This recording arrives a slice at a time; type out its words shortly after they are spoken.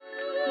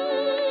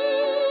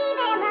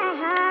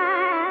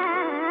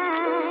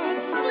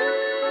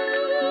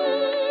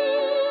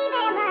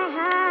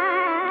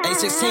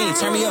16,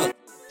 turn me up.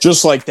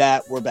 Just like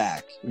that, we're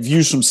back.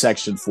 Views from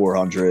Section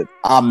 400.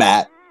 I'm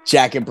Matt,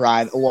 Jack and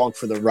Brian, along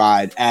for the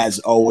ride, as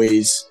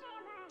always.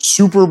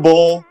 Super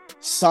Bowl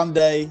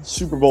Sunday,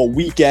 Super Bowl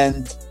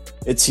weekend.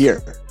 It's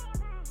here.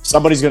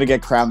 Somebody's going to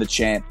get crowned the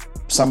champ.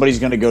 Somebody's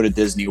going to go to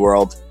Disney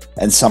World.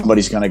 And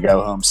somebody's going to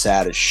go home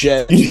sad as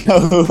shit. You know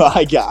who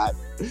I got?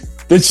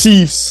 The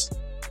Chiefs.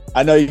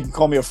 I know you can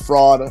call me a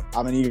fraud.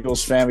 I'm an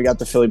Eagles fan. We got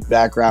the Philly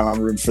background.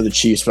 I'm rooting for the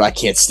Chiefs, but I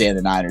can't stand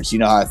the Niners. You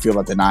know how I feel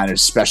about the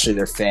Niners, especially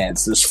their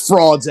fans. There's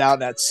frauds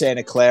out at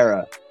Santa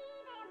Clara.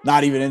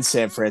 Not even in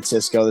San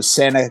Francisco. The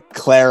Santa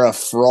Clara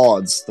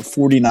frauds. The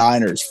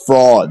 49ers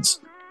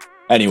frauds.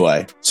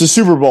 Anyway, it's a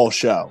Super Bowl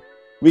show.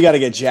 We got to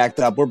get jacked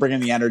up. We're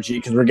bringing the energy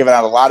because we're giving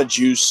out a lot of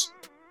juice,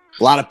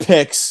 a lot of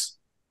picks.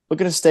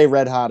 Looking to stay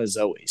red hot as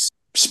always.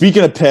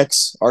 Speaking of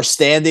picks, our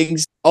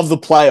standings of the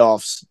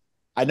playoffs.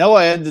 I know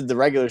I ended the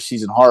regular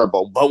season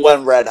horrible, but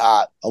went red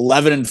hot.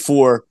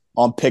 11-4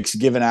 on picks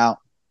given out.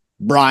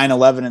 Brian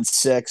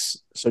 11-6,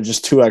 so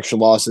just 2 extra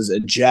losses.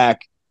 And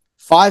Jack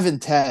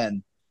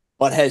 5-10,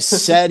 but has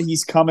said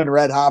he's coming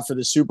red hot for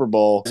the Super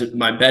Bowl.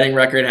 My betting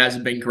record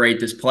hasn't been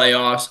great this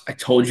playoffs. I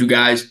told you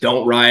guys,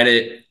 don't ride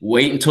it.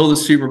 Wait until the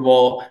Super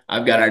Bowl.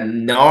 I've got a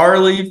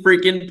gnarly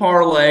freaking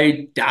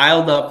parlay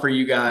dialed up for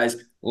you guys.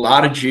 A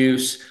lot of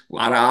juice, a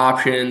lot of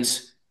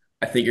options.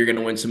 I think you're going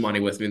to win some money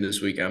with me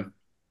this weekend.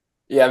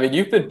 Yeah, I mean,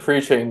 you've been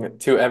preaching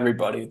to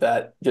everybody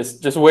that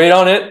just wait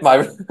on it. My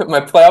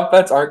playoff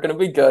bets aren't going to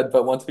be good,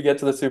 but once we get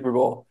to the Super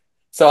Bowl.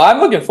 So I'm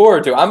looking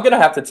forward to it. I'm going to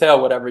have to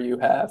tail whatever you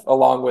have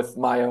along with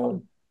my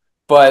own.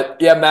 But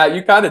yeah, Matt,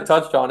 you kind of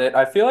touched on it.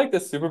 I feel like the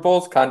Super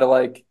Bowl is kind of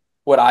like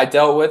what I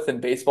dealt with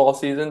in baseball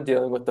season,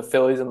 dealing with the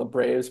Phillies and the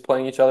Braves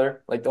playing each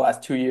other like the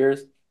last 2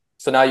 years.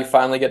 So now you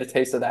finally get a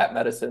taste of that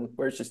medicine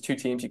where it's just 2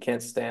 teams you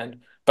can't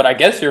stand. But I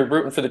guess you're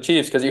rooting for the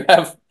Chiefs because you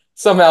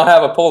somehow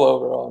have a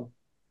pullover on.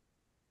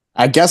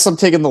 I guess I'm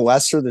taking the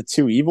lesser of the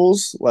 2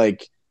 evils.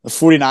 Like, the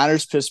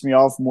 49ers pissed me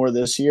off more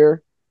this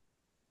year.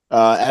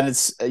 And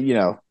it's,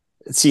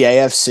 it's the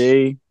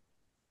AFC.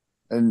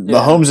 And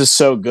Mahomes is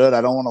so good.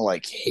 I don't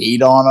want to,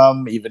 hate on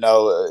him, even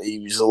though he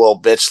was a little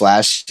bitch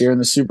last year in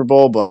the Super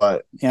Bowl.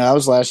 But, that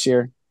was last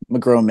year. I'm a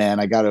grown man.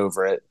 I got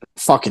over it.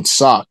 Fucking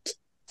sucked.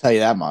 Tell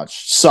you that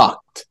much.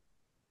 Sucked.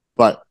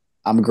 But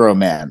I'm a grown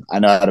man. I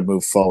know how to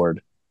move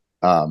forward.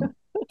 And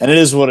it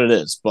is what it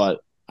is. But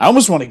I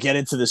almost want to get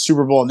into the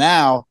Super Bowl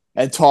now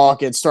and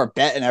talk and start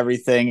betting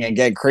everything and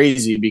get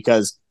crazy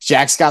because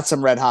Jack's got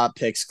some red hot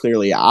picks.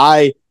 Clearly,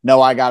 I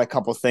know I got a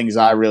couple things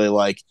I really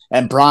like.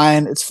 And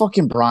Brian, it's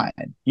fucking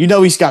Brian. You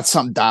know he's got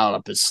something dialed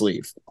up his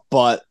sleeve.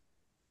 But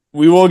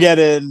we will get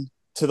in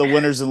to the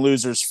winners and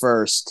losers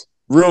first.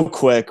 Real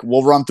quick,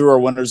 we'll run through our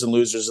winners and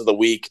losers of the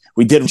week.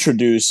 We did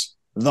introduce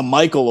the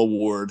Michael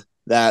Award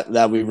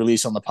that we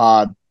released on the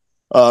pod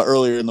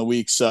earlier in the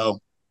week.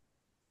 So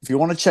if you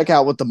want to check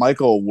out what the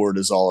Michael Award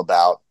is all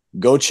about,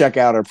 go check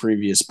out our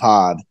previous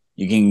pod.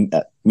 You can,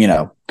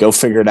 go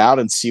figure it out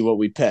and see what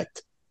we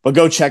picked. But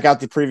go check out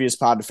the previous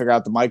pod to figure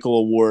out the Michael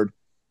Award.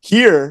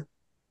 Here,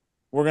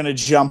 we're going to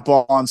jump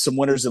on some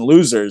winners and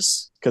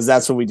losers because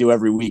that's what we do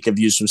every week of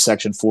Views from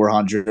Section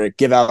 400.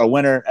 Give out a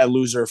winner and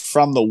loser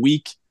from the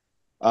week.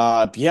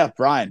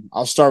 Brian,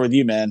 I'll start with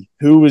you, man.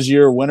 Who was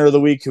your winner of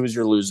the week? Who was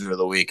your loser of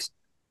the week?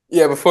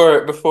 Yeah,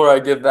 before I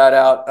give that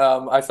out,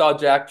 I saw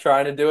Jack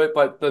trying to do it,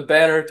 but the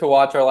banner to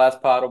watch our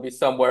last pod will be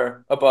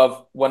somewhere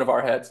above one of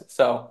our heads,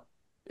 so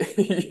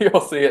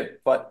you'll see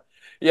it. But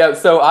yeah,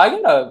 so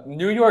I got a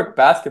New York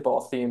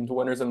basketball themed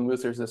winners and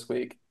losers this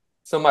week.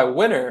 So my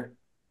winner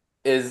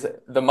is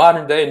the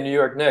modern day New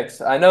York Knicks.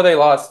 I know they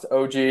lost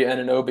OG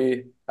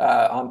Anunoby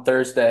on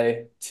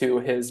Thursday to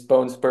his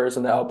bone spurs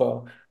in the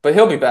elbow, but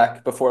he'll be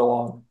back before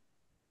long.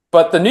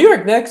 But the New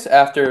York Knicks,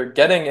 after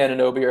getting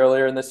Anunoby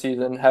earlier in the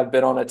season, have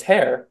been on a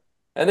tear.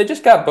 And they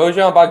just got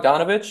Bojan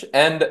Bogdanovic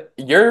and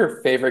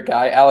your favorite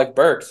guy, Alec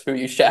Burks, who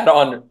you shat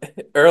on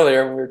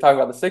earlier when we were talking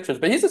about the Sixers.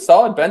 But he's a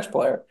solid bench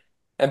player.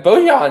 And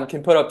Bojan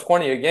can put up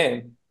 20 a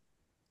game.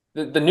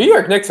 The New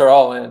York Knicks are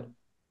all in.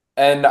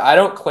 And I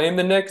don't claim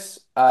the Knicks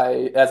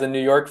as a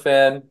New York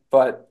fan,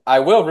 but I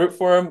will root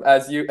for them.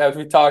 As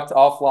we talked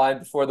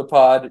offline before the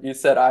pod, you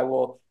said I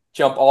will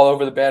jump all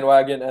over the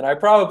bandwagon, and I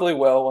probably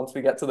will once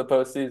we get to the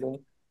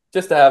postseason,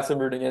 just to have some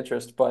rooting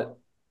interest. But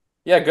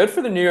yeah, good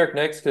for the New York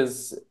Knicks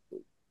because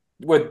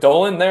with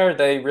Dolan there,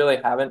 they really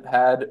haven't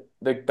had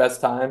the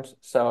best times.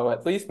 So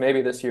at least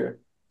maybe this year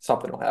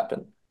something will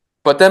happen.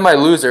 But then my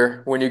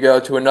loser, when you go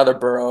to another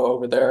borough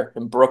over there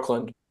in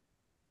Brooklyn,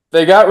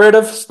 they got rid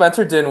of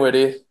Spencer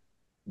Dinwiddie.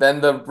 Then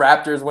the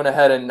Raptors went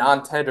ahead and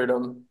non-tendered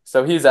him,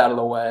 so he's out of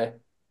the way.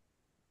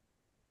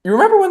 You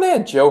remember when they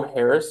had Joe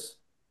Harris?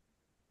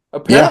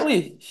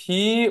 Apparently,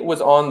 he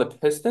was on the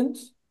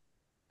Pistons,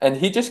 and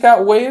he just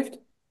got waived.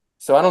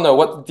 So I don't know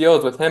what the deal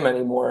is with him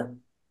anymore.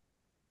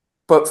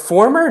 But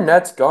former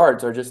Nets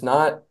guards are just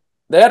not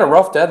 – they had a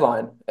rough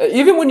deadline.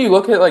 Even when you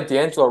look at,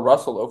 D'Angelo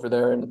Russell over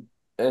there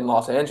in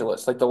Los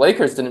Angeles, the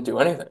Lakers didn't do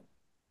anything.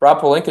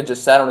 Rob Pelinka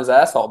just sat on his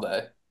ass all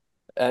day.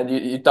 And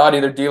you thought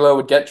either D'Lo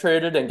would get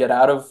traded and get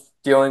out of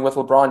dealing with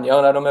LeBron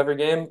yelling at them every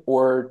game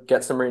or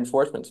get some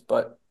reinforcements,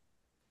 but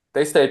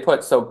they stayed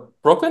put. So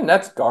Brooklyn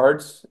Nets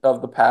guards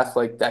of the past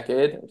like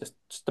decade, just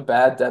a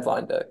bad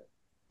deadline day.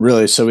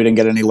 Really? So we didn't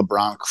get any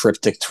LeBron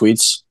cryptic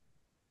tweets?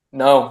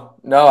 No,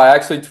 no, I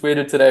actually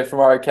tweeted today from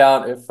our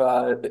account if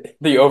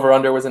the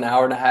over-under was an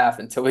hour and a half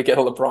until we get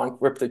a LeBron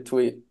cryptic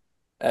tweet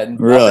and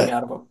nothing Really?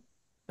 out of him.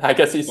 I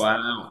guess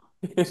Wow.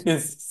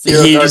 he's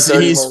zero dark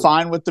dirty He's moves.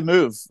 fine with the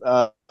move.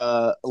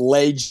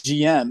 Lay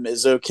GM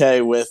is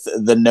okay with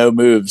the no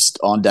moves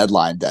on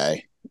deadline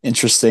day.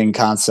 Interesting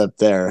concept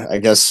there. I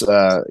guess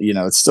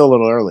it's still a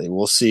little early.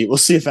 We'll see. We'll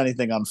see if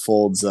anything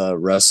unfolds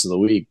rest of the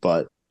week.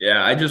 But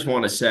Yeah, I just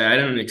want to say I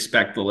didn't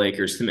expect the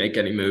Lakers to make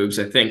any moves.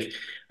 I think,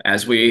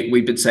 as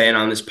we've been saying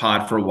on this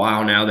pod for a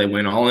while now, they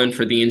went all in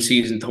for the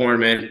in-season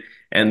tournament,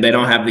 and they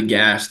don't have the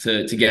gas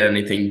to get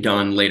anything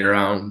done later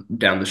on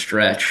down the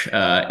stretch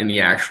in the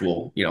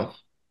actual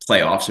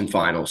playoffs and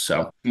finals.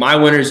 So my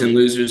winners and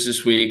losers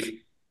this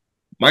week,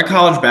 my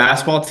college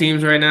basketball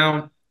teams right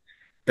now,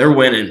 they're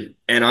winning,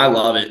 and I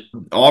love it.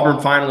 Auburn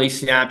finally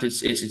snapped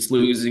its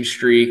losing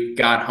streak,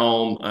 got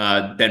home,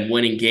 been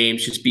winning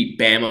games, just beat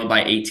Bama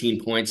by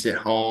 18 points at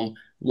home.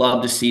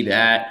 Love to see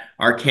that.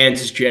 Our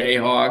Kansas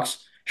Jayhawks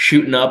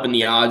shooting up in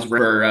the odds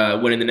for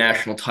winning the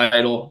national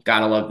title.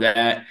 Gotta love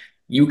that.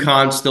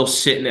 UConn still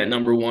sitting at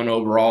number one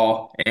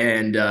overall,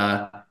 and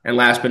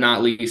last but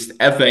not least,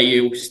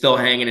 FAU still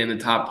hanging in the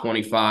top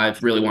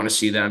 25. Really want to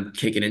see them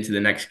kick it into the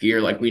next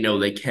gear, like we know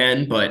they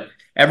can, but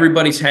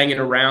everybody's hanging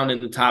around in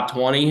the top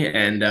 20,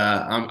 and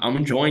I'm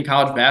enjoying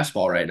college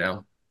basketball right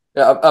now.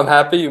 Yeah, I'm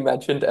happy you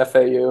mentioned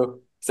FAU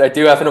because I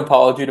do have an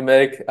apology to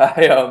make.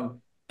 I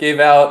gave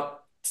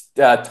out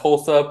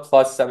Tulsa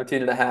plus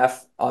 17 and a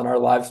half on our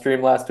live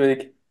stream last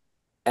week,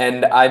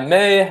 and I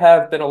may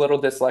have been a little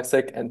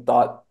dyslexic and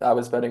thought I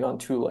was betting on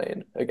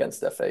Tulane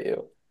against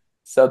FAU.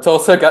 So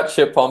Tulsa got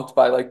shit pumped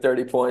by like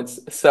 30 points.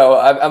 So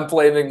I'm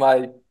blaming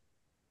my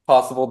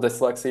possible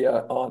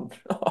dyslexia on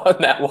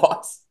on that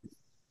loss.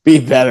 be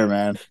better,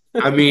 man.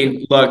 I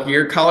mean, look,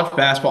 your college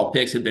basketball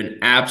picks have been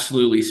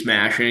absolutely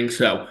smashing.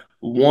 So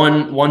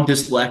one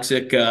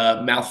dyslexic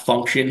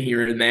malfunction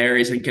here and there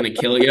isn't going to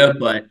kill you,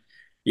 but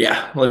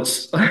yeah,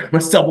 let's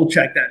double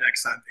check that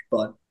next time, big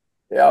bud.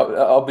 Yeah,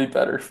 I'll be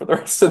better for the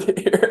rest of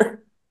the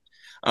year.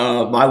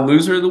 My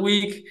loser of the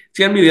week, it's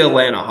gonna be the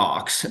Atlanta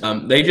Hawks.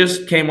 They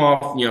just came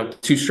off,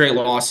 two straight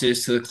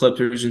losses to the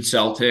Clippers and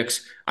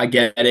Celtics. I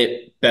get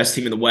it, best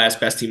team in the West,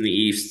 best team in the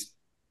East.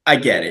 I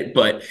get it,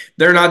 but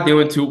they're not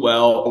doing too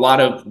well. A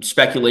lot of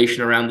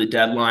speculation around the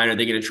deadline. Are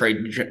they going to trade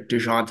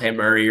DeJounte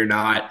Murray or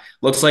not?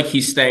 Looks like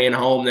he's staying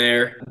home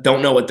there.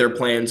 Don't know what their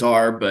plans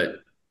are, but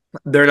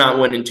they're not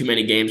winning too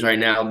many games right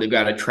now. They've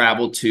got to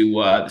travel to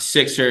the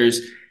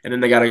Sixers, and then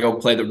they got to go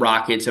play the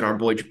Rockets and our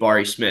boy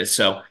Jabari Smith.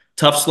 So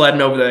tough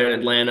sledding over there in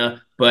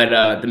Atlanta.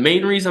 But the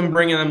main reason I'm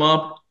bringing them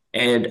up,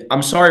 and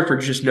I'm sorry for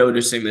just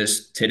noticing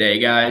this today,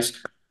 guys,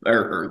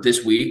 or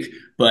this week,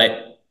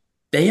 but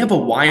they have a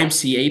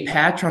YMCA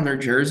patch on their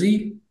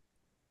jersey.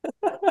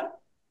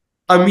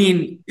 I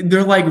mean,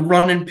 they're like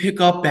running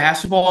pickup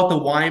basketball at the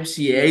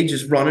YMCA,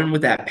 just running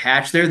with that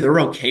patch there.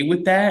 They're okay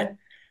with that,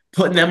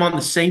 putting them on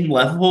the same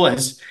level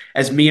as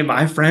me and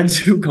my friends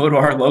who go to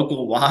our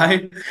local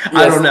Y. I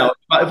Yes, don't know.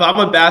 If I'm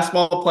a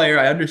basketball player,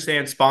 I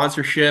understand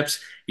sponsorships,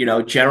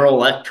 General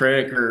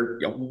Electric or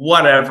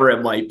whatever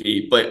it might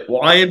be. But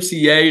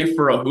YMCA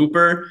for a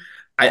hooper,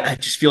 I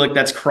just feel like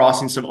that's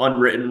crossing some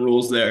unwritten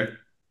rules there.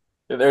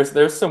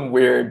 there's some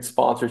weird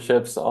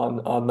sponsorships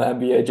on the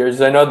NBA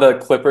jerseys. I know the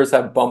Clippers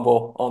have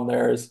Bumble on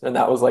theirs, and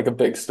that was like a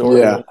big story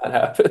Yeah, when that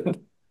happened.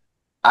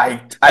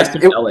 That's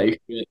some LA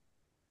shit.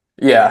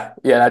 Yeah,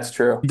 yeah, that's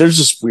true. there's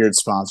just weird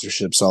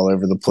sponsorships all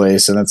over the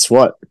place, and it's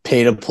what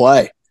pay to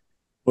play,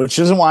 which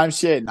isn't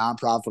YMCA a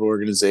nonprofit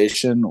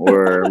organization,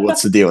 or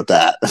what's the deal with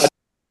that?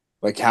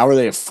 Like, how are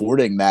they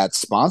affording that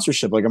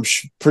sponsorship? Like, I'm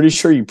pretty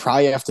sure you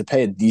probably have to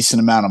pay a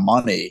decent amount of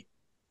money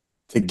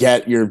to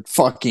get your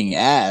fucking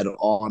ad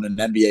on an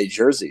NBA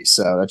jersey.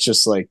 So that's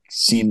just like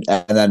seemed,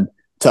 and then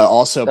to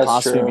also That's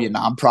possibly be a true.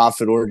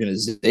 nonprofit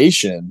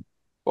organization.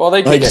 Well,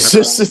 they can Like, get it's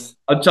just friends.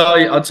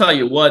 I'll tell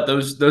you what,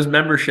 those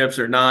memberships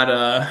are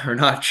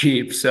not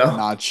cheap. So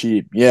not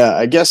cheap. Yeah,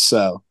 I guess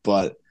so,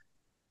 but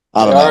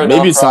I They don't know. are a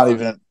Maybe it's not nonprofit.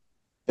 even.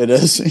 It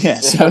is. Yeah.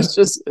 So Yeah.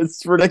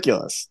 it's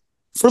ridiculous.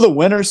 For the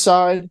winner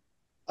side,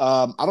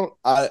 I don't.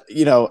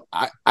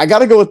 I got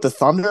to go with the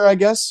Thunder. I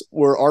guess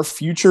were our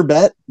future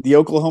bet, the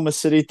Oklahoma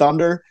City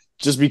Thunder,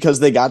 just because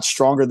they got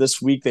stronger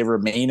this week. They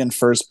remain in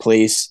first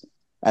place,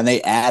 and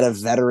they add a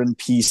veteran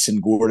piece in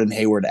Gordon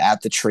Hayward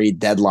at the trade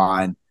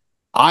deadline.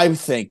 I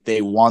think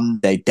they won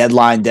the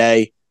deadline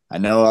day. I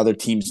know other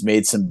teams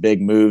made some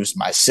big moves.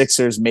 My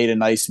Sixers made a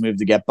nice move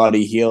to get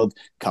Buddy Hield.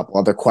 A couple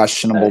other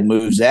questionable Hey,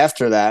 moves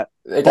after that,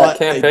 they got but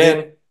they did.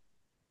 campaign.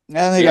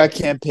 And they yeah, got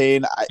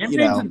campaign.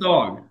 campaign's a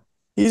dog.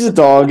 He's a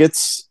dog.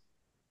 It's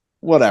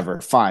whatever.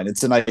 Fine.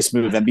 It's a nice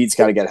move. Embiid's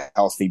got to get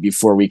healthy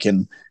before we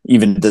can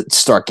even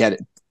start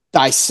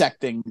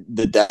dissecting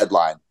the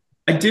deadline.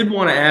 I did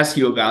want to ask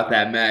you about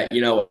that, Matt.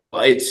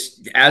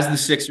 It's as the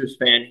Sixers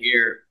fan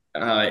here.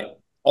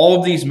 all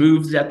of these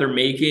moves that they're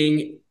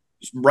making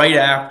right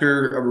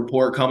after a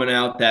report coming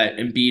out that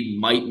Embiid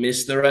might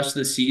miss the rest of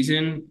the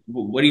season.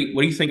 What do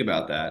you think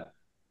about that?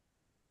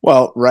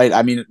 Well, right.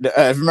 I mean,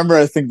 I remember,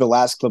 I think the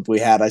last clip we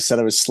had, I said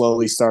I was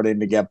slowly starting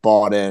to get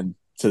bought in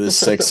to the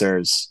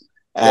Sixers.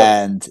 Yep.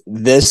 And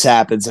this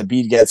happens.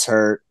 Embiid gets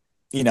hurt.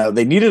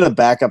 They needed a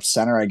backup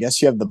center. I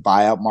guess you have the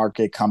buyout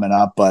market coming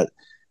up. But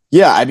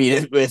yeah, I mean,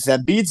 if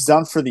Embiid's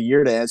done for the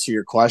year, to answer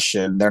your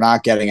question, they're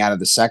not getting out of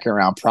the second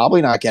round,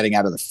 probably not getting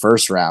out of the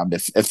first round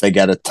if they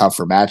get a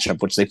tougher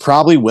matchup, which they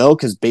probably will,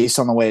 because based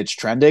on the way it's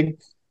trending,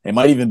 they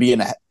might even be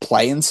in a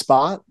playing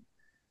spot,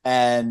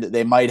 and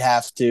they might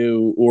have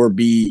to, or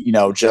be,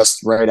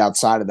 just right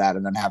outside of that,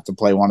 and then have to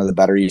play one of the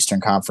better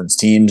Eastern Conference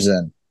teams.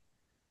 And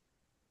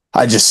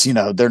I just,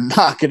 they're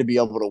not going to be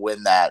able to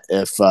win that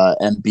if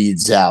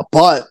Embiid's out.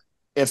 But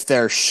if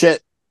they're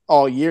shit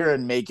all year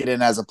and make it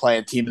in as a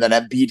playing team, then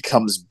Embiid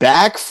comes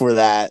back for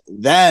that,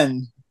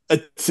 then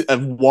a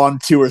 1,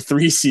 2, or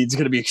 3 seed is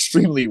going to be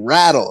extremely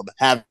rattled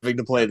having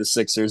to play the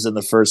Sixers in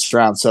the first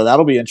round. So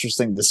that'll be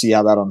interesting to see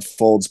how that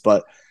unfolds.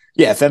 But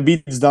yeah, if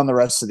Embiid's done the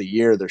rest of the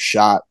year, they're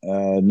shot.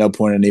 No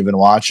point in even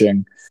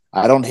watching.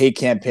 I don't hate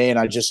campaign.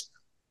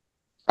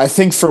 I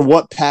think for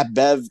what Pat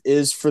Bev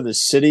is for the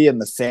city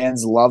and the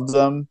fans love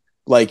them,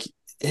 like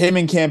him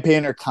and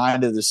campaign are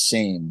kind of the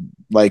same,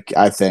 like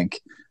I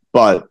think.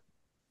 But,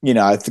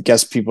 I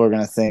guess people are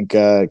going to think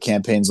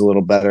campaign's a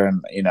little better.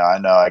 And, I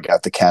know I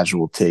got the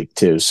casual take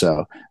too.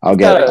 So I'll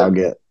Got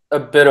get. a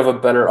bit of a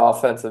better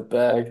offensive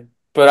bag.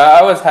 But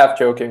I was half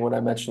joking when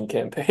I mentioned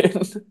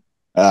campaign.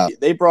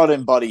 They brought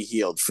in Buddy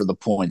Hield for the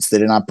points. They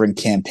did not bring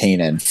campaign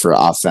in for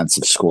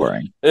offensive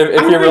scoring.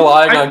 If you're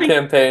relying on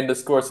campaign to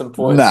score some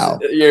points, no,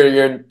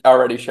 you're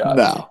already shot.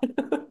 No.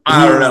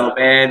 I don't know,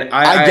 man.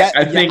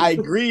 I think I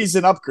agree. He's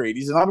an upgrade.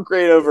 He's an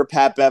upgrade over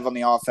Pat Bev on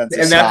the offensive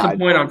side. And that's the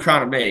point I'm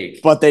trying to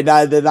make. But they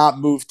did not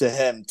move to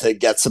him to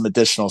get some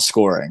additional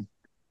scoring.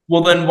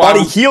 Well, then why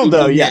Buddy Hield,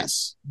 though,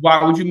 yes.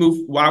 Why would you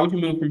move? Why would you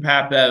move from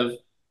Pat Bev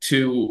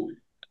to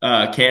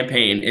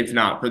campaign if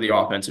not for the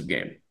offensive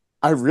game?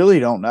 I really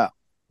don't know.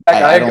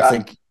 I don't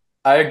think.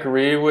 I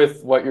agree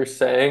with what you're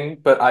saying,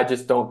 but I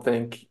just don't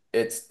think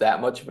it's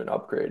that much of an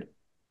upgrade.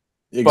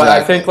 Exactly. But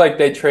I think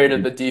they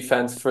traded the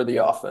defense for the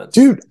offense.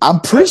 Dude, I'm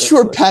pretty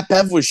sure Pat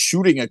Bev was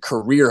shooting a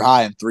career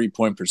high in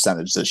 3-point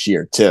percentage this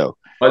year too.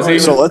 Was he?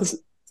 So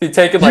is he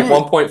taking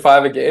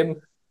 1.5 a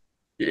game?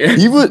 Yeah.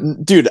 He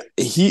would, dude.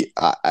 He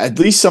at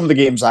least some of the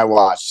games I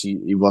watched,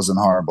 he wasn't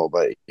horrible.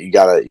 But you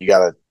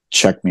gotta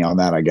check me on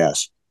that, I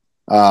guess.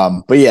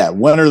 But yeah,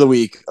 winner of the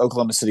week,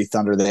 Oklahoma City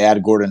Thunder. They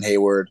added Gordon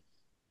Hayward,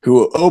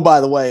 who,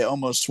 by the way,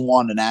 almost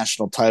won a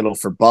national title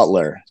for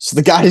Butler. So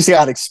the guy's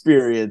got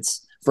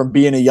experience from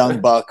being a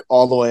young buck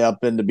all the way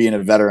up into being a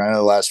veteran. I know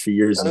the last few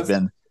years he's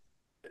been.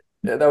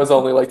 Yeah, that was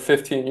only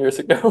 15 years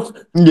ago.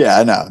 Yeah,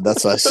 I know.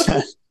 That's what I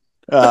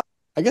said.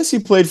 I guess he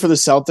played for the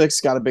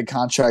Celtics, got a big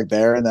contract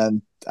there, and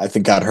then I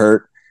think got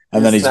hurt.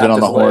 And then he's been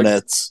on the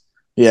Hornets.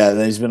 Yeah,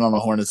 then he's been on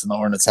the Hornets, and the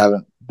Hornets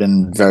haven't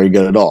been very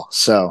good at all.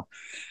 So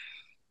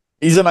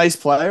he's a nice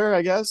player,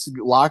 I guess.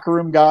 Locker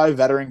room guy,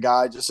 veteran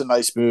guy, just a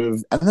nice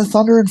move. And the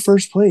Thunder in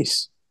first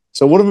place.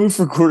 So what a move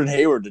for Gordon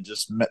Hayward to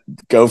just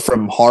go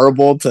from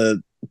horrible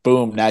to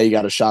boom, now you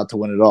got a shot to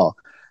win it all.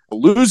 A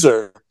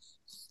loser,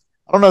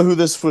 I don't know who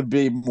this would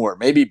be more.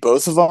 Maybe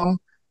both of them,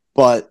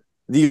 but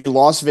the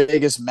Las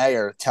Vegas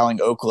mayor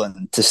telling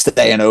Oakland to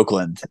stay in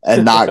Oakland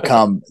and not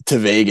come to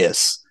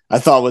Vegas, I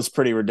thought was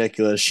pretty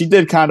ridiculous. She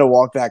did kind of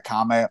walk that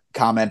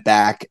comment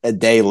back a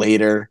day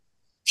later.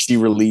 She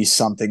released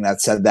something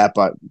that said that,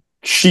 but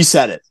she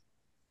said it.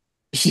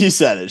 She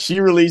said it. She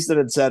released it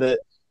and said it.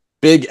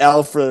 Big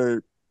L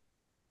for,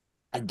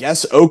 I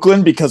guess,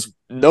 Oakland, because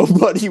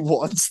nobody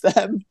wants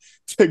them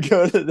to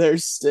go to their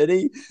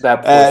city.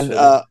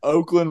 And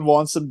Oakland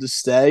wants them to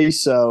stay,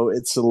 so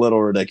it's a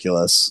little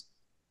ridiculous.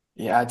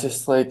 Yeah,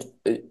 just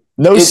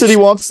no city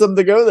wants them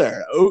to go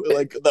there.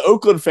 The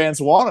Oakland fans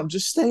want them.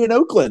 Just stay in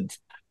Oakland.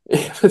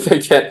 They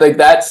can't.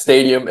 That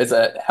stadium is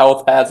a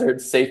health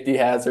hazard, safety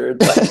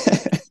hazard.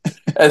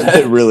 And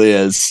it really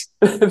is.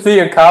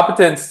 The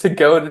incompetence to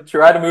go to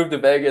try to move to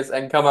Vegas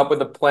and come up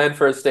with a plan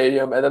for a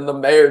stadium, and then the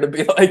mayor to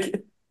be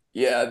like,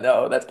 "Yeah,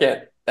 no, that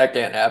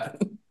can't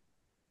happen."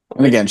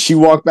 And again, she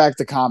walked back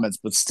the comments,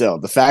 but still,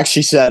 the fact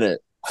she said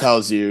it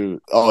tells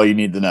you all you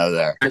need to know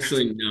there.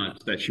 Actually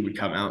nuts that she would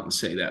come out and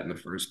say that in the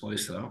first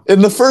place, though.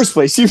 In the first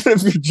place, even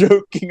if you're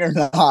joking or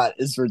not,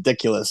 is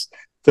ridiculous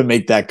to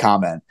make that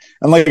comment.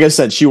 And like I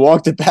said, she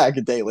walked it back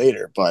a day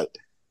later, but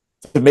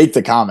to make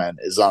the comment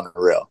is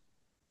unreal.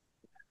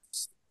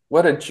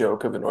 What a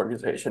joke of an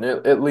organization.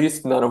 At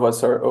least none of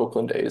us are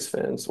Oakland A's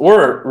fans,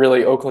 or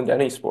really Oakland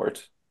any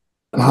sport.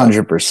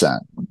 100%.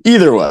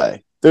 Either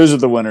way, those are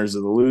the winners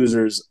of the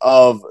losers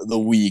of the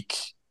week,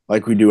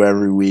 like we do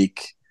every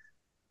week.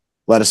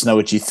 Let us know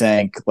what you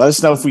think. Let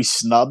us know if we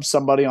snubbed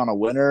somebody on a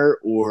winner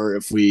or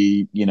if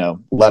we,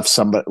 left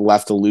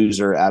a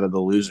loser out of the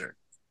loser.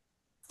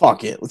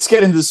 Fuck it. Let's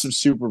get into some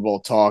Super Bowl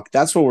talk.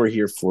 That's what we're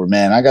here for,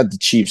 man. I got the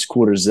Chiefs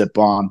quarter zip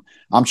on.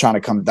 I'm trying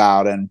to come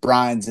down, and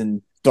Brian's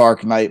in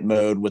Dark Knight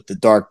mode with the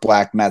dark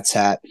black Mets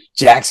hat.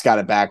 Jack's got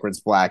a backwards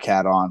black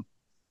hat on.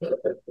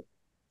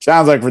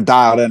 Sounds like we're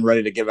dialed in,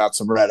 ready to give out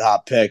some red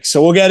hot picks.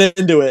 So we'll get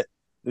into it.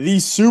 The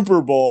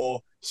Super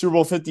Bowl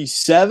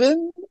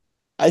 57,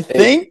 I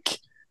think.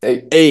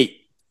 Eight.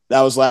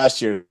 That was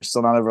last year.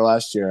 Still not over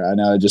last year. I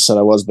know I just said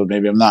I was, but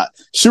maybe I'm not.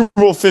 Super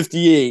Bowl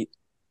 58.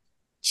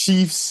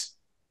 Chiefs,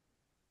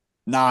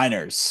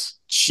 Niners.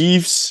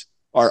 Chiefs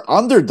are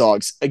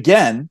underdogs.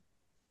 Again,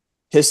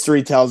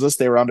 history tells us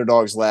they were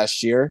underdogs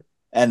last year,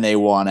 and they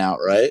won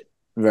outright.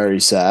 Very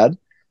sad.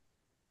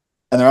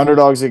 And they're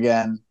underdogs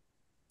again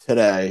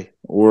today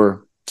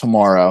or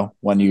tomorrow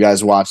when you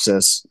guys watch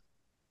this.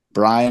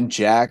 Brian,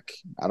 Jack,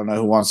 I don't know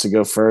who wants to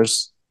go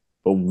first,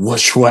 but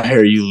which way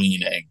are you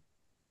leaning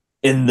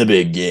in the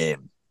big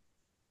game?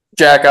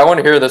 Jack, I want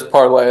to hear this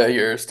parlay of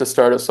yours to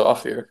start us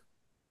off here.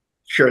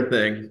 Sure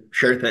thing.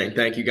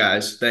 Thank you,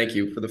 guys. Thank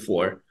you for the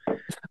floor.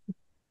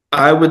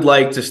 I would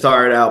like to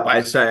start out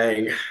by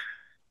saying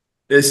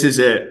this is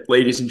it,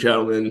 ladies and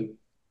gentlemen.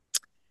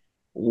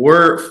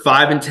 We're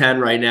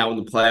 5-10 right now in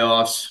the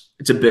playoffs.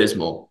 It's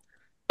abysmal.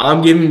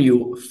 I'm giving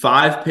you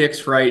 5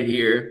 picks right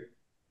here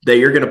that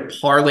you're going to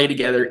parlay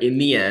together in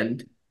the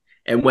end.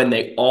 And when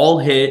they all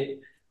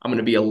hit, I'm going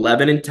to be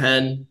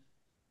 11-10,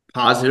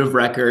 positive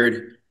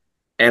record,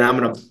 and I'm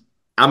going to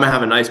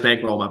have a nice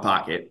bankroll in my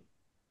pocket.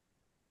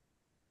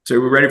 So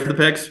are we ready for the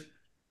picks?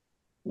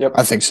 Yep.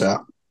 I think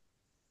so.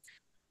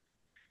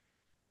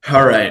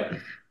 All right.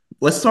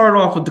 Let's start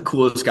off with the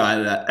coolest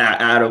guy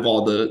out of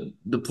all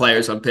the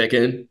players I'm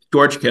picking,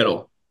 George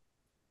Kittle.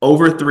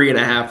 Over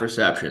 3.5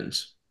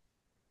 receptions.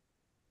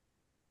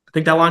 I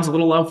think that line's a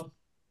little low.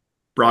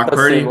 Brock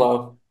Purdy, he's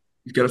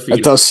going to feed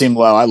it. Does seem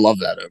low. I love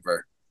that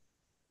over.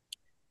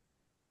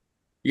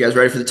 You guys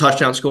ready for the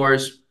touchdown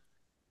scores?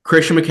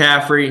 Christian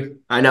McCaffrey,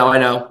 I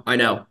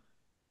know.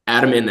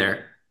 Add him in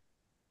there.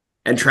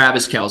 And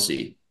Travis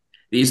Kelce.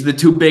 These are the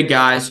 2 big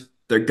guys.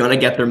 They're going to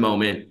get their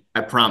moment.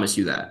 I promise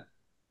you that.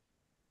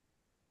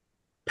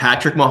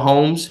 Patrick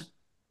Mahomes,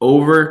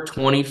 over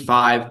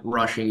 25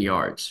 rushing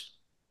yards.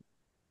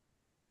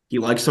 He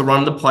likes to run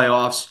in the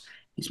playoffs.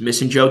 He's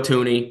missing Joe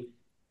Thuney.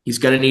 He's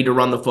going to need to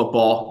run the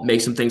football,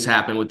 make some things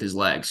happen with his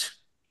legs.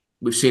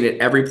 We've seen it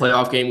every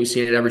playoff game. We've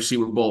seen it every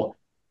Super Bowl.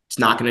 It's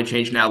not going to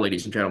change now,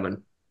 ladies and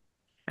gentlemen.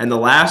 And the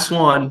last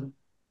one,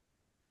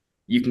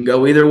 you can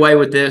go either way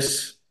with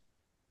this.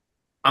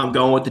 I'm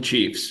going with the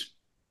Chiefs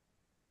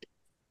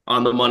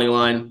on the money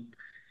line.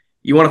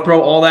 You want to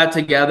throw all that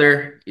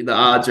together, the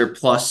odds are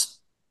plus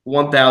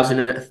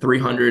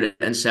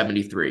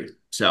 1,373.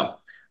 So a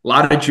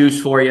lot of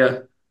juice for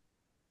you.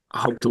 I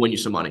hope to win you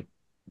some money.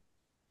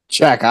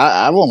 Jack,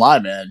 I won't lie,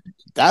 man.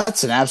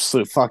 That's an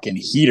absolute fucking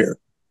heater.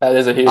 That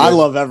is a heater. I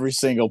love every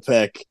single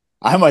pick.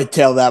 I might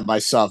tail that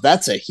myself.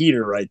 That's a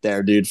heater right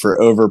there, dude,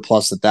 for over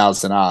plus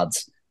 1,000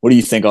 odds. What do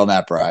you think on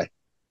that, Bri?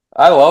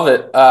 I love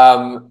it.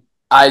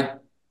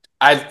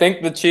 I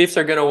think the Chiefs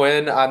are going to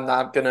win. I'm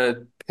not going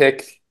to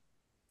pick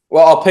 –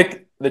 well, I'll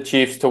pick the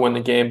Chiefs to win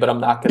the game, but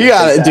I'm not going to pick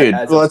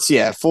that.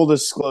 Dude, full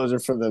disclosure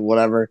for the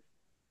whatever.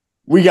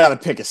 We got to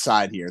pick a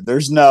side here.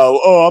 There's no,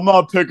 I'm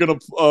not picking a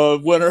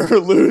winner or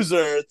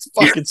loser. It's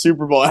fucking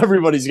Super Bowl.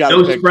 Everybody's got to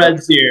pick. No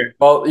spreads here.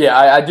 Well, yeah,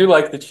 I do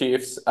like the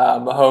Chiefs.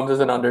 Mahomes is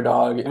an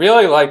underdog. I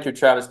really like your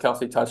Travis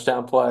Kelce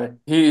touchdown play.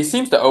 He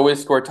seems to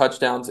always score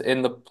touchdowns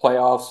in the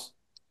playoffs.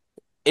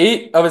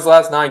 8 of his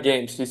last 9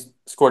 games, he's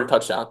scored a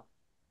touchdown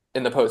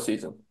in the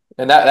postseason,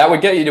 and that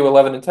would get you to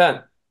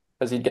 11-10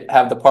 because you'd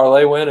have the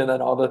parlay win and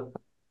then all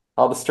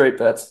the straight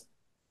bets.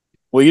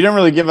 Well, you didn't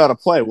really give out a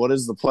play. What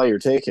is the play you're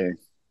taking?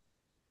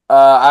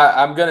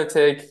 I'm gonna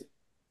take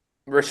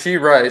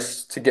Rashee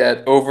Rice to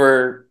get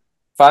over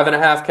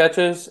 5.5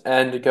 catches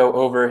and to go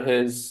over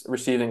his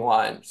receiving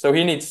line. So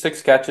he needs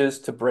 6 catches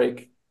to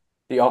break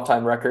the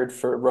all-time record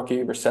for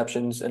rookie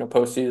receptions in a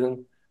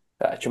postseason.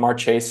 Jamar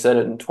Chase said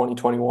it in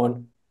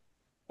 2021.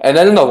 And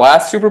then in the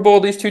last Super Bowl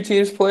these 2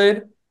 teams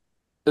played,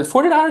 the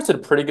 49ers did a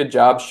pretty good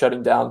job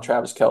shutting down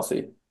Travis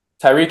Kelce.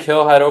 Tyreek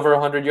Hill had over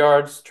 100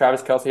 yards.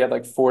 Travis Kelce had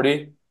like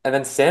 40. And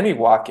then Sammy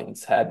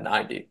Watkins had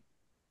 90.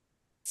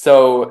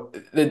 So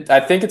I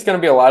think it's going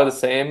to be a lot of the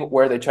same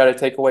where they try to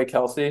take away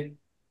Kelce.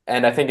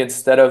 And I think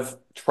instead of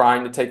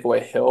trying to take away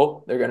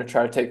Hill, they're going to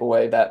try to take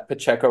away that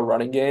Pacheco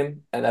running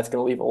game. And that's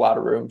going to leave a lot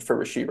of room for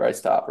Rashee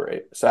Rice to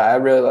operate. So I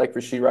really like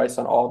Rashee Rice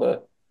on all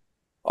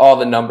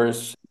the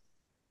numbers.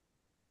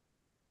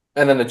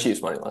 And then the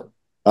Chiefs money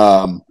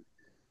line.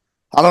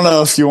 I don't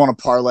know if you want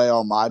to parlay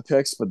all my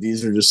picks, but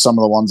these are just some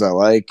of the ones I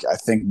like. I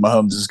think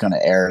Mahomes is going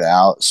to air it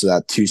out, so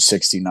that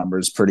 260 number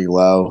is pretty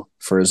low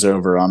for his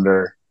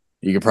over-under.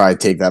 You could probably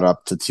take that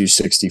up to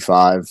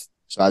 265.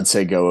 So I'd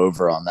say go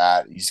over on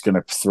that. He's going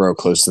to throw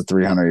close to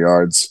 300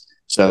 yards.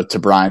 So to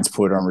Brian's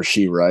point on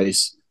Rashee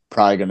Rice,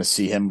 probably going to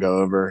see him go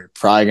over.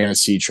 Probably going to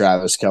see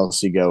Travis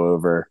Kelce go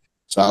over.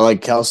 So I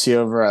like Kelce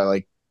over. I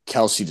like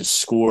Kelce to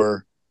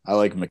score. I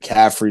like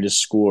McCaffrey to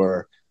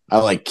score. I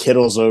like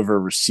Kittle's over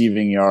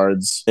receiving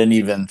yards. Didn't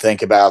even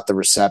think about the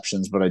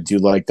receptions, but I do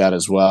like that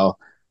as well.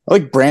 I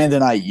like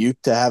Brandon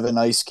Ayuk to have a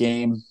nice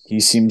game. He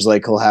seems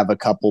like he'll have a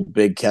couple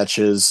big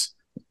catches.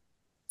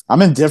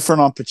 I'm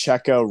indifferent on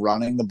Pacheco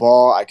running the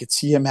ball. I could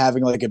see him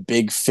having like a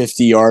big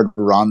 50-yard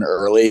run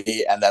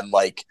early and then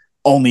like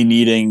only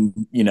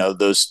needing,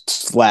 those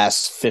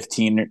last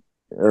 15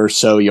 or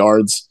so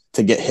yards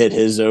to get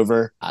his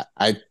over.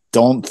 I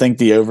don't think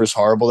the over is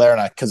horrible there,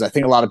 and because I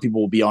think a lot of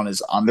people will be on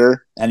his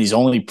under, and he's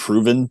only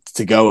proven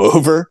to go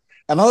over.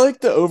 And I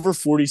like the over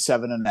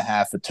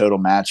 47.5 of total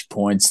match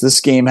points. This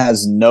game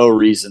has no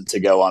reason to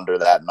go under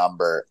that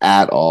number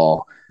at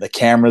all. The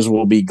cameras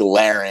will be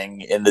glaring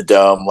in the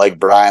dome, like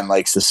Brian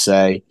likes to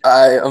say.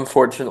 I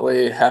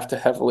unfortunately have to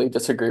heavily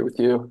disagree with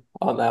you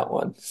on that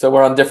one. So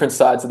we're on different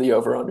sides of the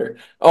over-under.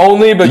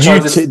 Only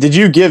because did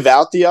you give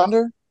out the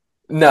under?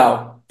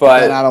 No, but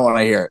then I don't want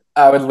to hear it.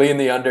 I would lean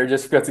the under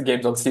just because the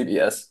game's on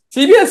CBS.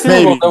 CBS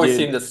Super Bowl always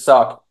seem to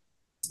suck.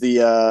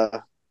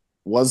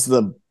 Was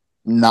the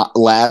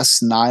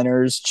last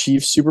Niners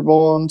Chiefs Super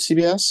Bowl on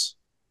CBS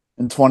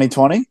in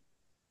 2020?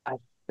 I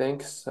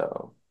think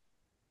so.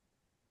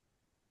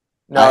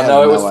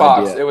 No, it was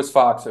Fox. Idea. It was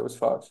Fox.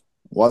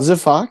 Was it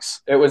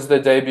Fox? It was the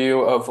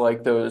debut of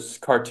like those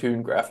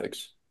cartoon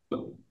graphics.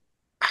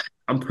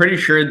 I'm pretty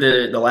sure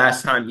the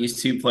last time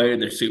these two played in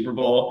their Super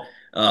Bowl,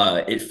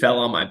 it fell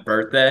on my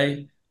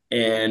birthday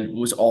and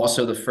was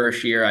also the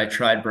first year I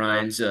tried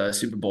Brian's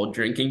Super Bowl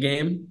drinking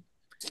game.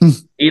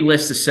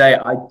 Needless to say,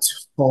 I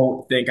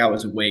don't think I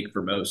was awake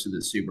for most of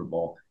the Super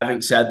Bowl.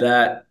 Having said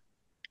that,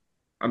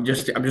 I'm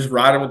just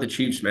riding with the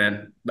Chiefs,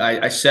 man.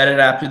 I said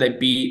it after they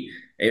beat.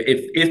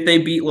 If they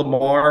beat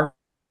Lamar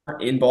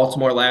in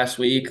Baltimore last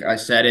week, I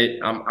said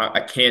it.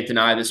 I can't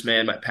deny this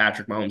man, my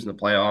Patrick Mahomes in the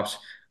playoffs.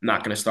 I'm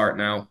not going to start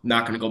now. I'm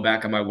not going to go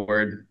back on my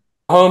word.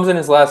 Mahomes in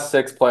his last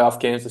 6 playoff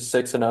games is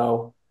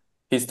 6-0.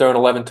 He's thrown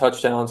 11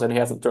 touchdowns and he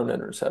hasn't thrown an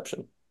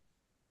interception.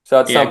 So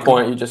at some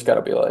point, you just got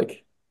to be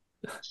like.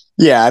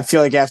 Yeah, I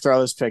feel like after all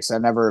those picks, I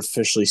never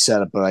officially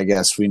said it, but I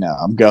guess we know.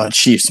 I'm going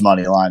Chiefs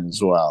money line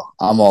as well.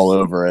 I'm all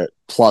over it.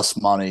 Plus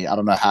money. I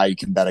don't know how you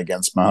can bet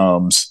against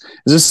Mahomes.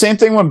 It's the same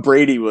thing when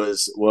Brady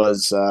was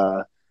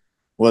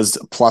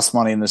plus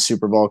money in the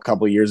Super Bowl a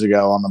couple of years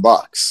ago on the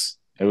Bucs.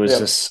 It was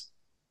just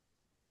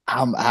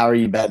how are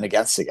you betting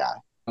against the guy?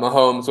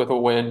 Mahomes with a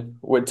win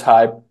would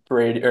tie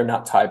Brady, or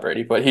not tie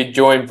Brady, but he'd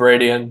join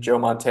Brady and Joe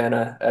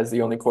Montana as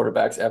the only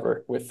quarterbacks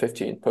ever with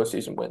 15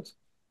 postseason wins.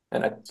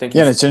 And I think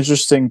and it's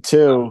interesting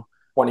too.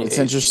 28. It's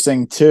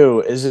interesting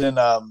too.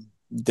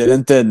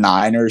 Didn't the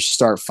Niners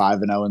start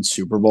 5-0 in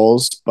Super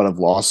Bowls, but have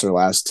lost their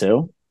last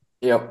 2?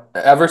 Yep.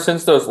 Ever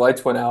since those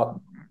lights went out,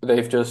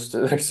 their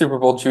Super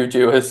Bowl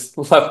juju has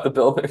left the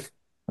building.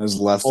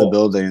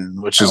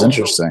 Which is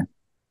interesting.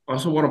 I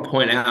also want to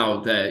point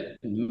out that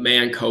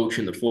man coach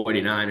in the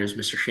 49ers,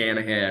 Mr.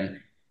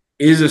 Shanahan,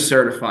 is a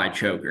certified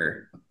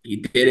choker. He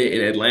did it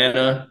in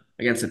Atlanta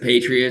against the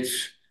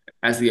Patriots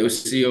as the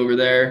OC over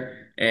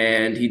there,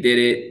 and he did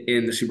it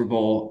in the Super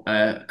Bowl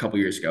a couple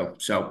years ago.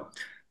 So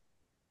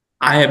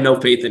I have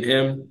no faith in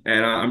him,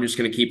 and I'm just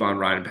going to keep on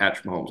riding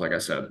Patrick Mahomes, like I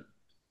said.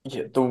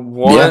 Yeah, the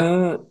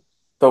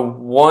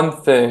one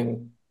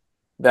thing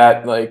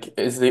that like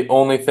is the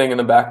only thing in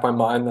the back of my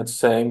mind that's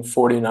saying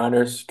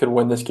 49ers could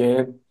win this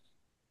game.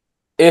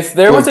 If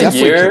there was a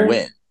year,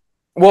 win.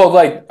 Well,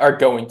 like are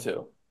going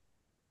to,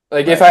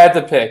 like if I had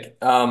to pick,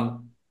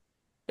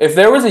 if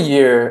there was a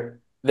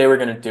year they were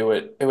going to do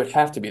it, it would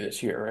have to be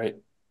this year, right?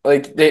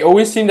 Like they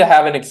always seem to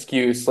have an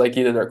excuse, like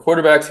either their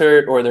quarterback's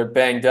hurt or they're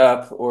banged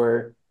up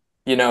or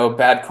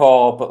bad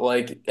call, but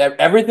like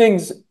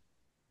everything's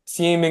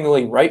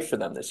seemingly right for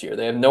them this year.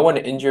 They have no one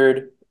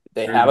injured.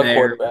 They have a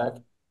quarterback.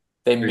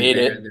 They made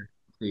it.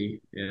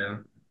 Yeah.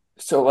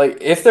 So, like,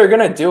 if they're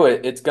going to do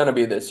it, it's going to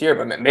be this year.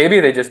 But maybe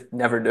they just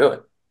never do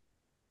it.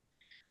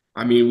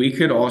 I mean, we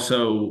could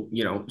also,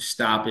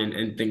 stop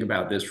and think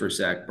about this for a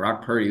sec.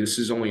 Brock Purdy, this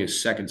is only his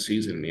 2nd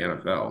season in the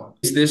NFL.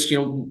 Is this,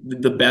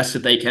 the best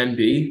that they can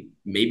be?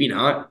 Maybe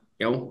not.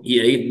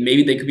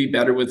 Maybe they could be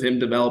better with him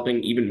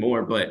developing even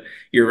more. But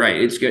you're right.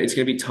 It's going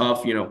to be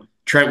tough.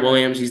 Trent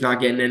Williams, he's not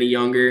getting any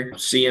younger.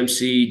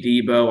 CMC,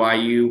 Debo,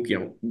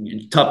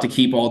 Ayuk, tough to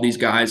keep all these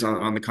guys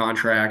on the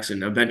contracts,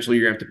 and eventually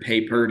you're going to have to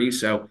pay Purdy.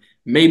 So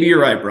maybe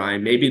you're right,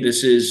 Brian. Maybe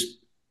this is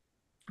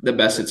the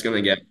best it's going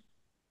to get.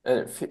 And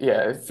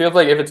it feels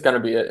like if it's going to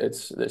be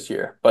it's this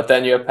year. But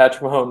then you have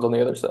Patrick Mahomes on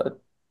the other side.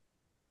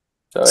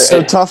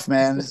 So tough,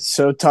 man.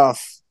 So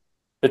tough.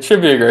 It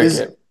should be a great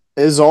game.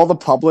 Is all the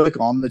public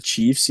on the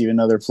Chiefs, even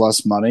though they're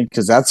plus money?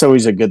 Because that's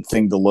always a good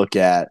thing to look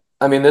at.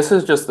 I mean, this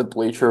is just the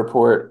Bleacher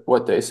Report,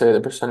 what they say the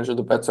percentage of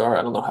the bets are.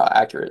 I don't know how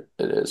accurate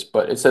it is,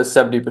 but it says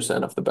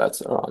 70% of the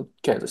bets are on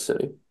Kansas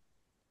City.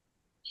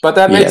 But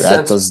that makes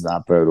sense. That does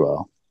not bode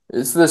well.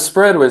 The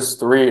spread was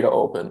 3 to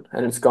open,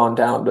 and it's gone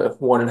down to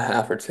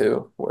 1.5 or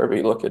 2, wherever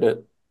you look at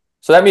it.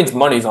 So that means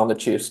money's on the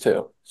Chiefs,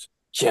 too.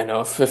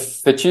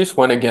 If the Chiefs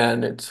win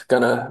again, it's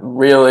going to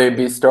really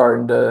be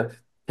starting to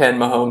Ken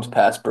Mahomes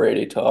past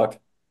Brady talk.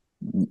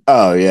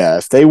 Oh, yeah.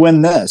 If they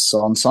win this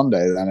on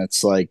Sunday, then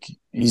it's like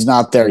he's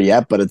not there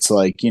yet, but it's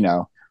like,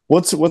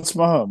 what's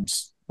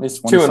Mahomes?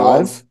 He's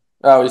 2-1.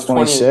 Oh, he's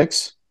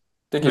 26.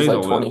 think he's He's like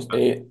older than that.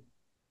 28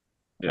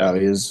 Yeah.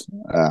 He is.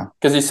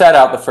 because he sat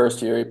out the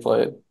first year he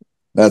played.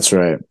 That's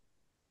right.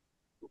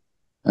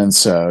 And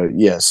so,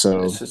 yeah,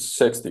 so It's his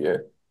 6th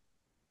year.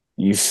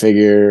 you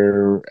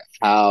figure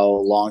how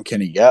long can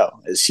he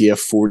go? Is he a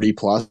 40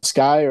 plus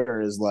guy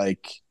or is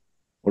like,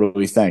 what do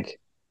we think?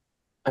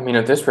 I mean,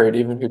 at this rate,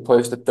 even if he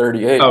plays to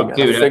 38, you Oh, gotta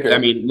dude. I figure.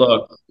 mean,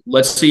 look,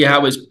 let's see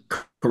how his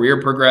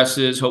career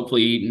progresses.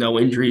 Hopefully, no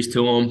injuries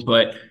to him,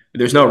 but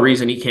there's no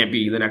reason he can't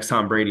be the next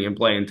Tom Brady and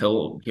play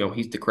until,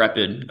 he's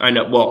decrepit. I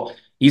know. Well,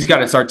 he's got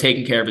to start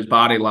taking care of his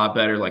body a lot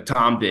better, like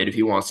Tom did, if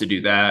he wants to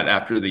do that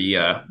after the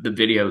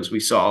videos we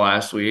saw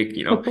last week.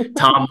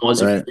 Tom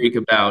was a Right. freak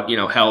about,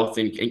 health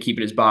and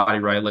keeping his body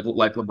right, like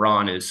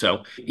LeBron is.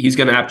 So he's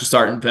going to have to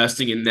start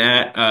investing in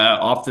that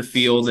off the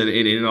field and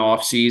in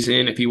off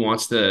season if he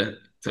wants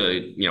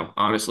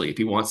honestly, if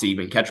he wants to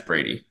even catch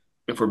Brady,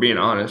 if we're being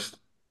honest.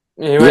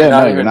 He might Yeah, no,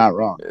 not you're even. not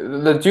wrong.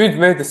 The dude's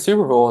made the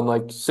Super Bowl in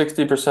like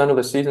 60% of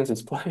the seasons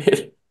he's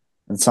played.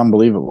 It's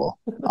unbelievable.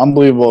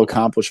 Unbelievable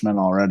accomplishment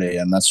already.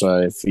 And that's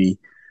why if he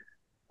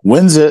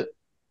wins it,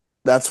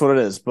 that's what it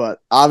is. But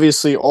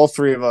obviously, all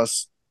three of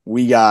us,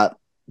 we got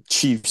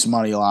Chiefs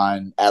money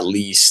line at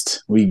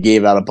least. We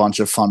gave out a bunch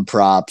of fun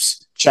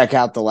props. Check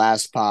out the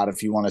last pod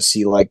if you want to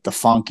see like the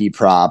funky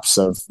props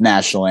of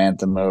national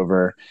anthem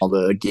over all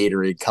the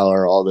Gatorade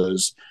color, all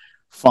those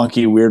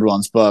funky weird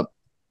ones. But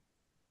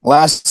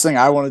last thing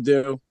I want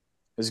to do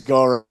is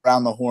go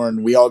around the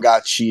horn. We all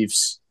got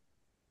Chiefs.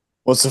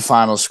 What's the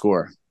final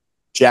score?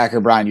 Jack or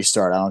Brian, you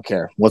start. I don't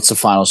care. What's the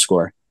final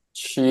score?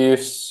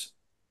 Chiefs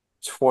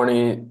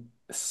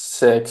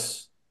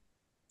 26,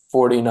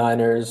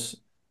 49ers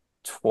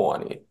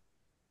 20.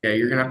 Yeah,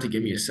 you're gonna have to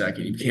give me a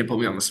second. You can't put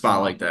me on the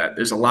spot like that.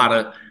 There's a lot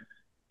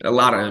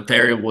of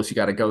variables you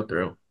got to go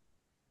through.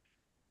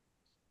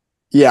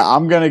 Yeah,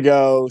 I'm going to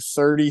go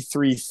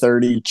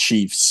 33-30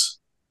 Chiefs.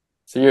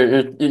 So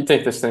you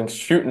think this thing's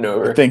shooting I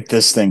over? think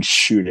this thing's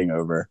shooting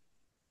over.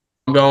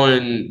 I'm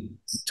going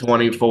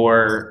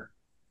 24.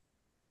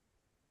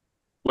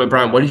 Wait,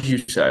 Brian, what did you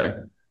say?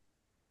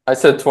 I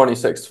said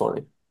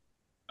 26-20.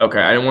 Okay,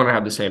 I didn't want to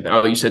have the same thing.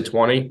 Oh, you said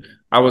 20?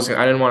 I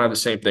didn't want to have the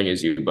same thing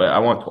as you, but I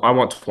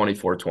want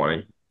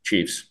 24-20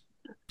 Chiefs.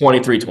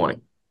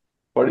 23-20.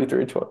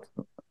 23-20.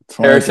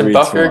 Harrison 23-20.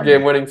 Butker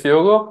game-winning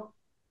field goal?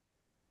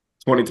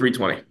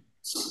 23-20.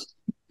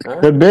 All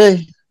right. Could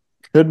be.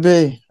 Could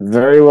be.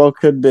 Very well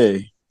could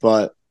be.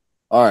 But,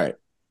 all right.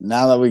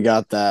 Now that we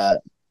got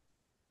that,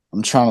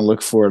 I'm trying to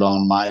look for it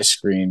on my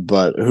screen,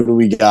 but who do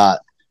we got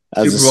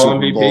as a Super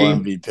Bowl Super Bowl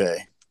MVP? MVP?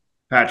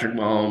 Patrick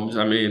Mahomes.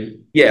 I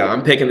mean, yeah,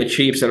 I'm picking the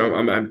Chiefs,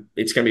 and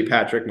it's going to be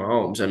Patrick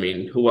Mahomes. I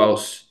mean, who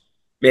else?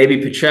 Maybe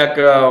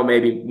Pacheco,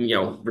 maybe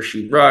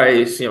Rashid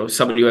Rice.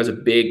 Somebody who has a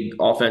big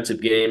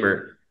offensive game,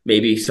 or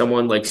maybe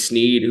someone like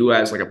Snead who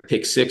has like a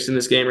pick six in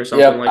this game or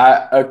something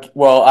Yep. like.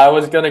 Well, I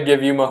was gonna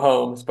give you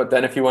Mahomes, but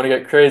then if you want to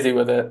get crazy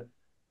with it,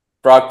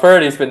 Brock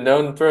Purdy's been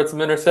known to throw some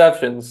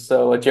interceptions,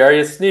 so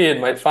Jarius Sneed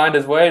might find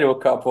his way to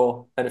a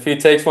couple. And if he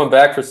takes one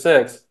back for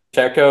 6,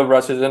 Checo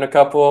rushes in a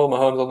couple.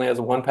 Mahomes only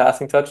has one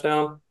passing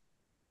touchdown.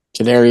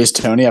 Kadarius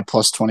Toney at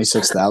plus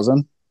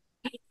 26,000.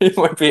 He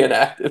might be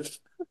inactive,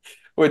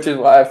 which is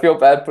why I feel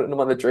bad putting him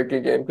on the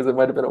drinking game because it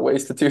might have been a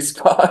waste of 2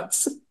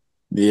 spots.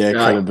 Yeah, it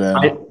could have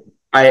been.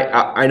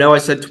 I know I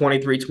said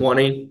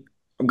 23-20.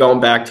 I'm going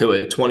back to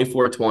it.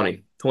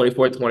 24-20.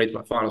 24-20 is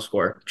my final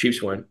score.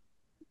 Chiefs win.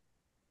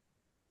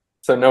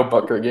 So no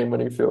Butker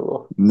game-winning field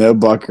goal. No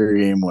Bucker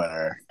game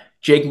winner.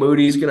 Jake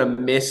Moody's gonna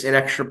miss an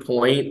extra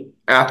point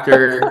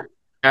after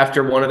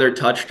one of their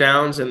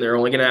touchdowns, and they're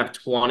only gonna have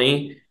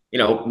 20.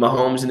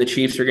 Mahomes and the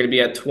Chiefs are gonna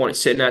be at 20,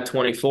 sitting at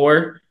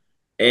 24,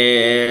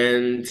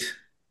 and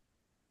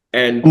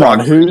Come on,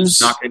 Brock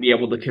Purdy's not gonna be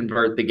able to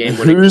convert the game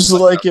winning.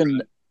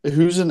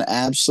 Who's an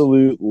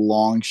absolute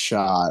long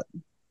shot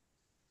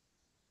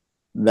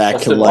that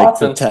Justin could like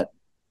Watson. protect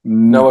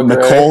Noah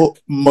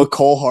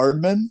McCole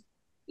Hardman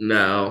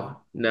No.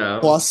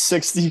 plus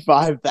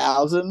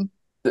 65,000?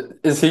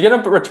 Is he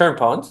going to return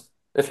punts?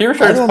 If he I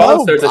returns don't punts,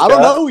 know. there's a I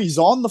don't shot. know. He's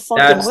on the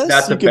fucking That's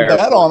list. a You can fair bet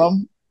point. on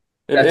him.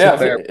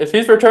 That's If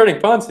he's returning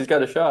punts, he's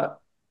got a shot.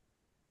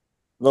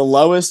 The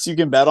lowest you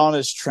can bet on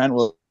is Trent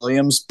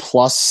Williams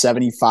plus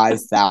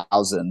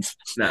 75,000.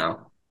 No.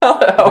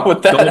 How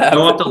would that happen?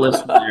 Go up the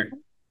list from there.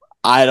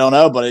 I don't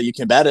know, but you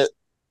can bet it.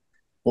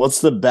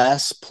 What's the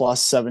best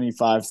plus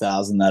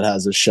 75,000 that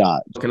has a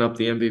shot? Looking up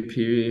the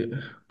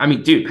MVP. I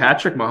mean, dude,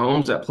 Patrick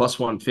Mahomes at plus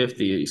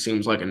 150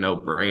 seems like a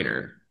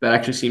no-brainer. That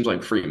actually seems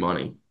like free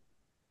money.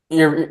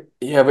 But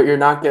you're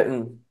not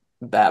getting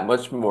that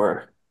much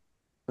more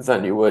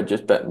than you would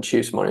just betting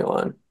Chiefs money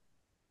line.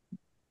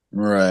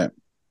 Right.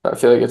 I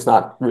feel like it's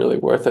not really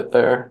worth it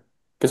there.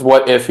 Because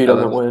what if he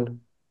doesn't win?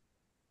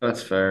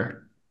 That's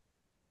fair.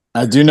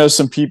 I do know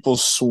some people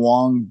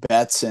swung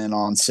bets in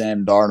on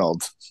Sam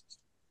Darnold.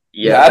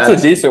 Yeah, that's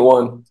a decent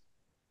one.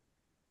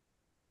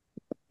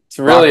 It's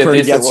really Brock Purdy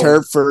a decent gets one.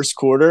 hurt first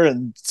quarter,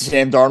 and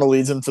Sam Darnold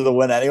leads him to the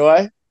win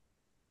anyway.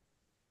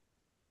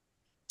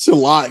 It's a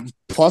lot.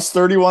 Plus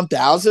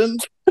 31,000?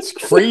 It's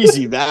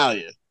crazy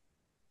value.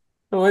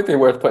 It might be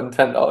worth putting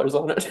 $10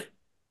 on it.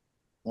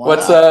 Why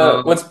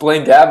not? What's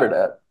Blaine Gabbert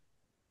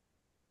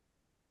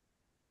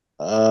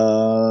at?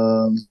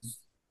 Um,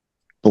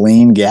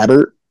 Blaine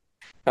Gabbert.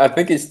 I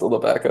think he's still the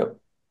backup.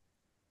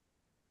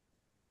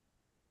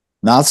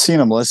 Not seen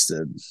him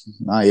listed.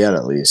 Not yet,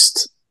 at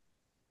least.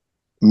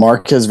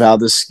 Marquez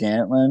Valdez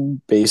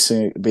Scantling,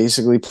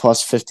 basically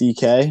plus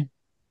 50K.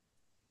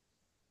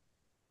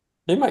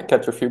 He might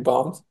catch a few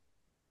bombs.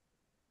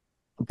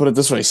 I'll put it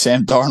this way: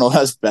 Sam Darnold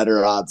has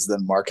better odds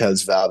than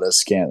Marquez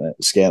Valdez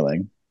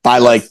Scantling by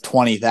like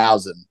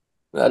 20,000.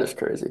 That is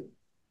crazy.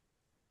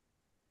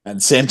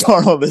 And Sam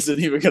Darnold isn't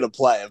even going to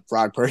play if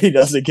Brock Purdy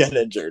doesn't get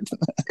injured.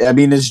 I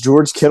mean, is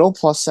George Kittle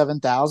plus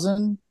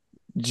 7,000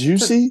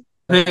 juicy?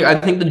 I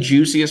think the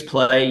juiciest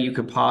play you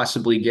could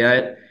possibly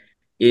get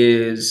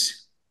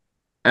is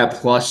at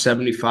plus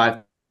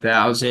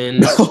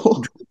 75,000.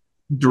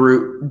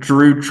 Drew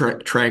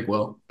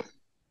Tranquil.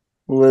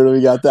 Where do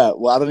we got that?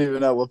 Well, I don't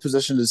even know what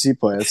position does he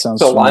play. It sounds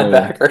The familiar.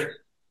 linebacker.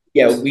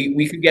 Yeah,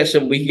 we could get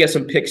some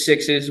pick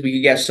sixes. We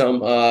could get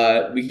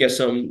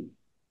some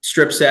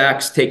strip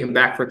sacks, take him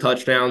back for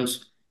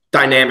touchdowns.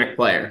 Dynamic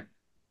player.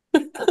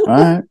 All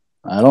right,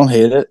 I don't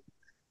hate it.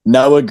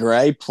 Noah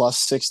Gray plus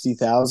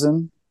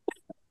 60,000.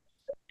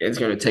 It's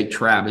going to take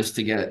Travis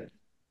to get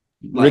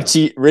like,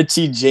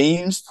 Richie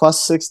James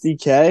plus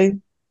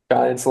 60K.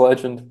 Giants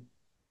legend.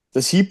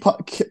 Does he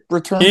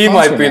return? He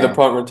might be the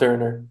punt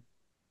returner.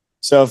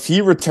 So if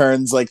he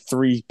returns like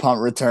 3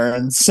 punt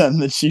returns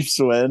and the Chiefs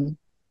win,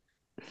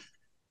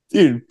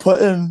 dude,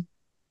 put in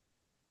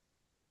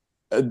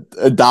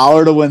a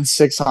dollar to win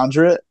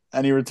 600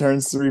 and he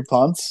returns 3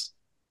 punts.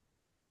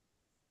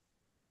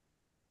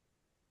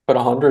 Put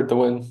 100 to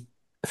win.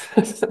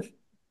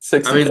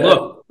 60K. I mean,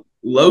 look,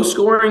 low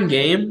scoring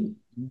game,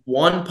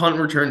 1 punt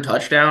return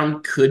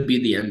touchdown could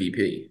be the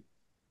MVP.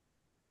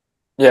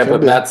 Yeah,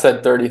 but Matt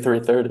said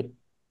 33-30.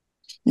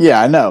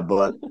 Yeah, I know,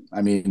 but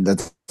I mean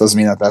that doesn't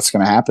mean that that's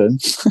going to happen.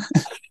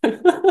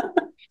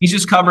 He's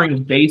just covering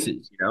his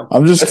bases, you know.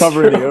 I'm just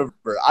covering the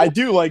over. I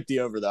do like the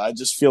over though. I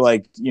just feel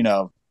like,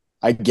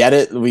 I get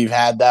it. We've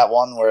had that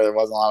one where there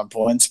wasn't a lot of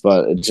points,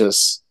 but it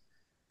just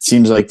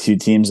seems like 2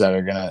 teams that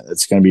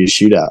it's gonna be a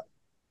shootout.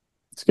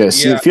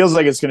 It feels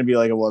like it's gonna be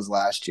like it was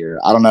last year.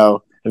 I don't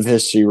know if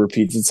history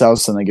repeats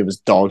itself and they give us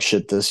dog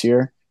shit this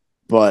year,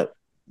 but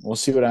we'll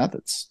see what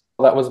happens.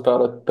 Well, that was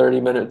about a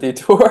 30-minute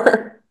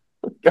detour.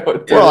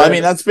 Well, I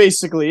mean, that's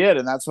basically it.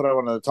 And that's what I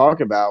wanted to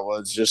talk about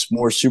was just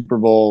more Super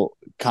Bowl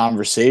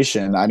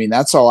conversation. I mean,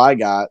 that's all I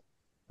got.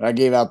 I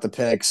gave out the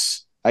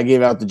picks. I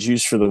gave out the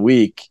juice for the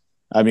week.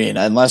 I mean,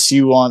 unless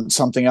you want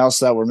something else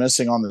that we're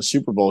missing on the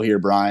Super Bowl here,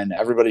 Brian,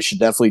 everybody should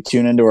definitely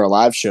tune into our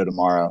live show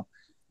tomorrow.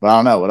 But I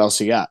don't know. What else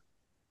you got?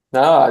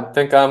 No, I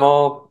think I'm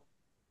all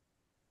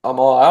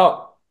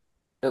out,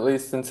 at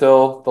least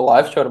until the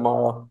live show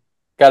tomorrow.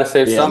 Got to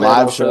save some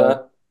ammo for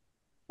that.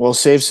 We'll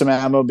save some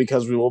ammo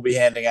because we will be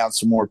handing out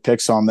some more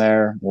picks on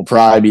there. We'll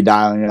probably be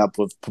dialing it up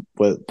with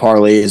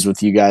parlays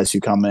with you guys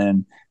who come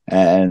in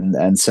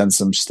and send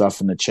some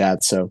stuff in the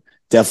chat. So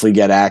definitely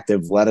get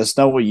active. Let us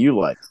know what you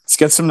like. Let's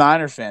get some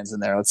Niner fans in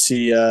there. Let's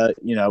see,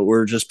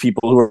 we're just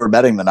people who are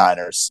betting the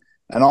Niners.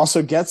 And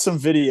also get some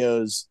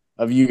videos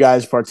of you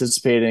guys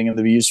participating in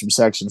the Views from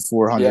Section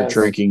 400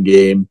 drinking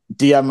game.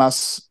 DM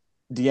us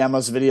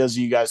videos of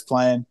you guys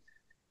playing.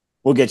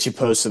 We'll get you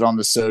posted on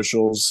the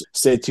socials.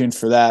 Stay tuned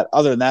for that.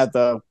 Other than that,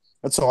 though,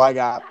 that's all I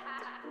got.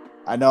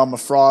 I know I'm a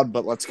fraud,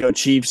 but let's go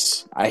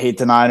Chiefs. I hate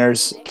the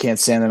Niners. Can't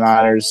stand the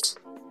Niners.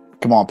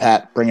 Come on,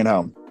 Pat. Bring it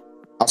home.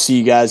 I'll see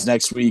you guys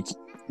next week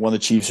when the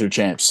Chiefs are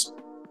champs.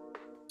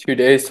 2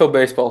 days till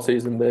baseball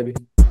season, baby.